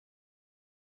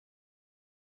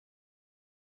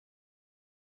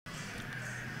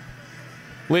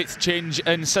Late change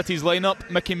in City's lineup.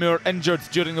 Mickey Moore injured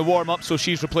during the warm-up, so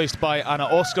she's replaced by Anna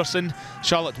Oscarson.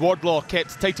 Charlotte Wardlaw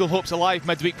kept title hopes alive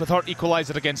midweek with her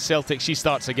equaliser against Celtic. She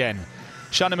starts again.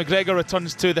 Shannon McGregor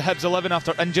returns to the Hibs 11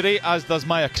 after injury, as does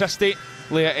Maya Christie.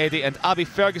 Leah Eddy and Abby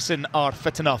Ferguson are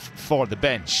fit enough for the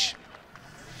bench.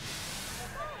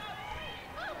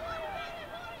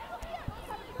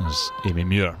 There's Amy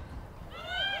Muir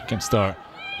against our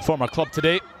former club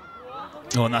today.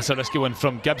 Oh, and that's a risky one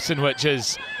from Gibson, which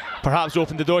is perhaps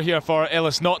opened the door here for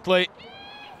Ellis Notley.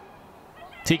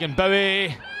 Tegan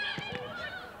Bowie.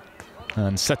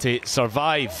 And City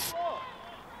survive.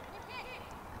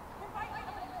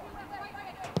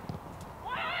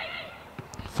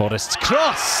 Forrest's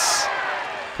cross.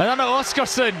 And Anna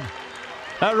Oscarson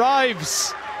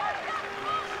arrives.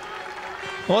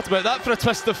 What about that for a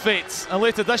twist of fate? A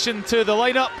late addition to the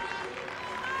lineup.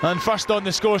 And first on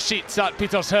the score sheets at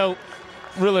Petershill.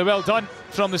 Really well done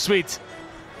from the Swede.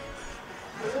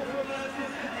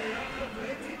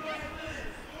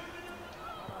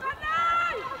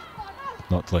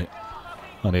 Notley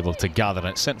unable to gather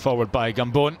it. Sent forward by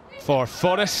Gambone for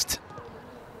Forrest.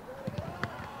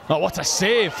 Oh, what a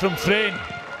save from Frayne.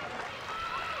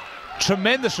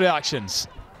 Tremendous reactions.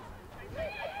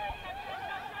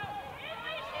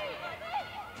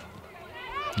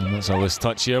 And there's a loose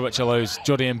touch here, which allows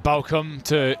Jodie Balcom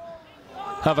to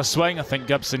have a swing. I think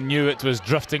Gibson knew it was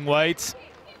drifting wide.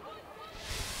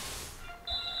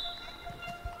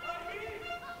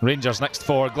 Rangers next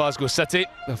for Glasgow City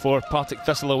before Partick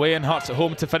Thistle away and Hearts at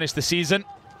home to finish the season.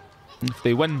 If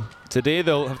they win today,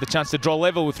 they'll have the chance to draw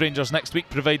level with Rangers next week,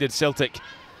 provided Celtic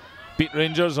beat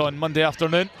Rangers on Monday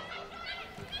afternoon.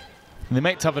 And they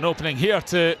might have an opening here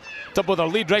to double their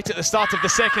lead right at the start of the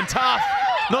second half.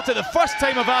 Not at the first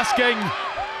time of asking,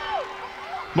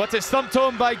 but it's thumped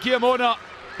home by Guillamona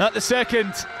at the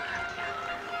second.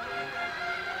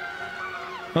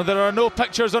 Well, there are no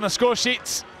pictures on a score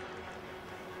sheet.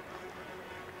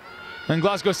 And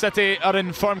Glasgow City are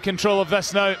in firm control of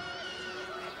this now.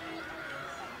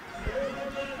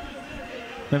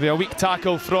 Maybe a weak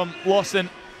tackle from Lawson.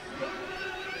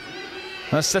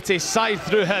 As City scythe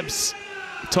through Hibs.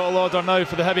 Tall order now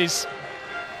for the Hibbies.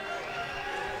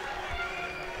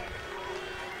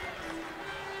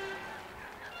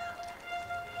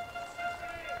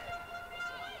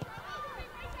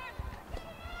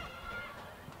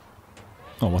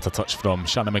 Oh, what a touch from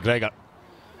Shannon McGregor.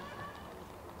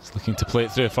 He's looking to play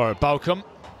it through for Balcom.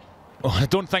 Oh, I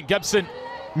don't think Gibson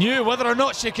knew whether or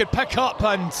not she could pick up,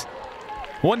 and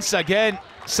once again,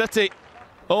 City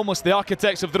almost the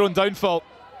architects of their own downfall.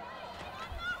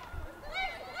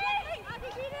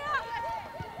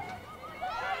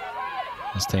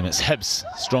 This time it's Hibs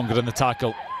stronger in the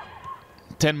tackle.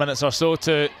 10 minutes or so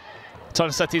to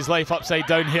turn City's life upside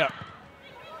down here.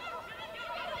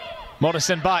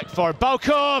 Morrison back for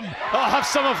Balcom. Oh, have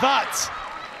some of that.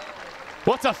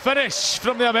 What a finish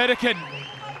from the American.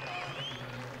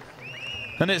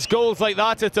 And it's goals like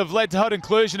that that have led to her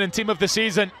inclusion in Team of the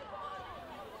Season.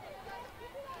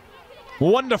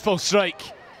 Wonderful strike.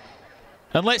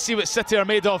 And let's see what City are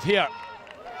made of here.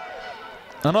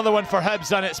 Another one for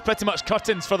Hibs, and it's pretty much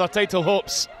curtains for their title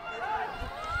hopes.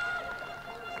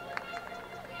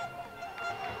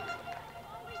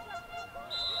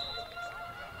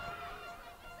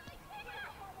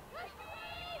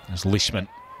 There's Leishman,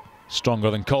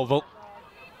 stronger than Colville.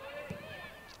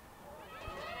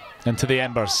 Into the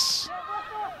embers.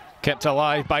 Kept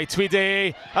alive by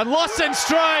Tweedy, and Lawson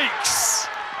strikes!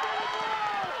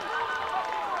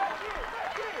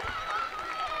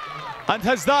 And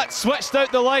has that switched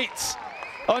out the light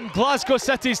on Glasgow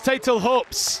City's title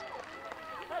hopes?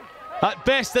 At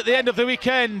best, at the end of the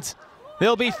weekend,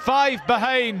 they'll be 5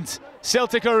 behind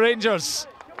Celtic or Rangers.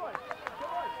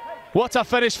 What a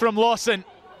finish from Lawson,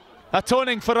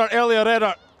 atoning for her earlier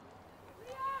error.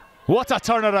 What a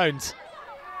turnaround.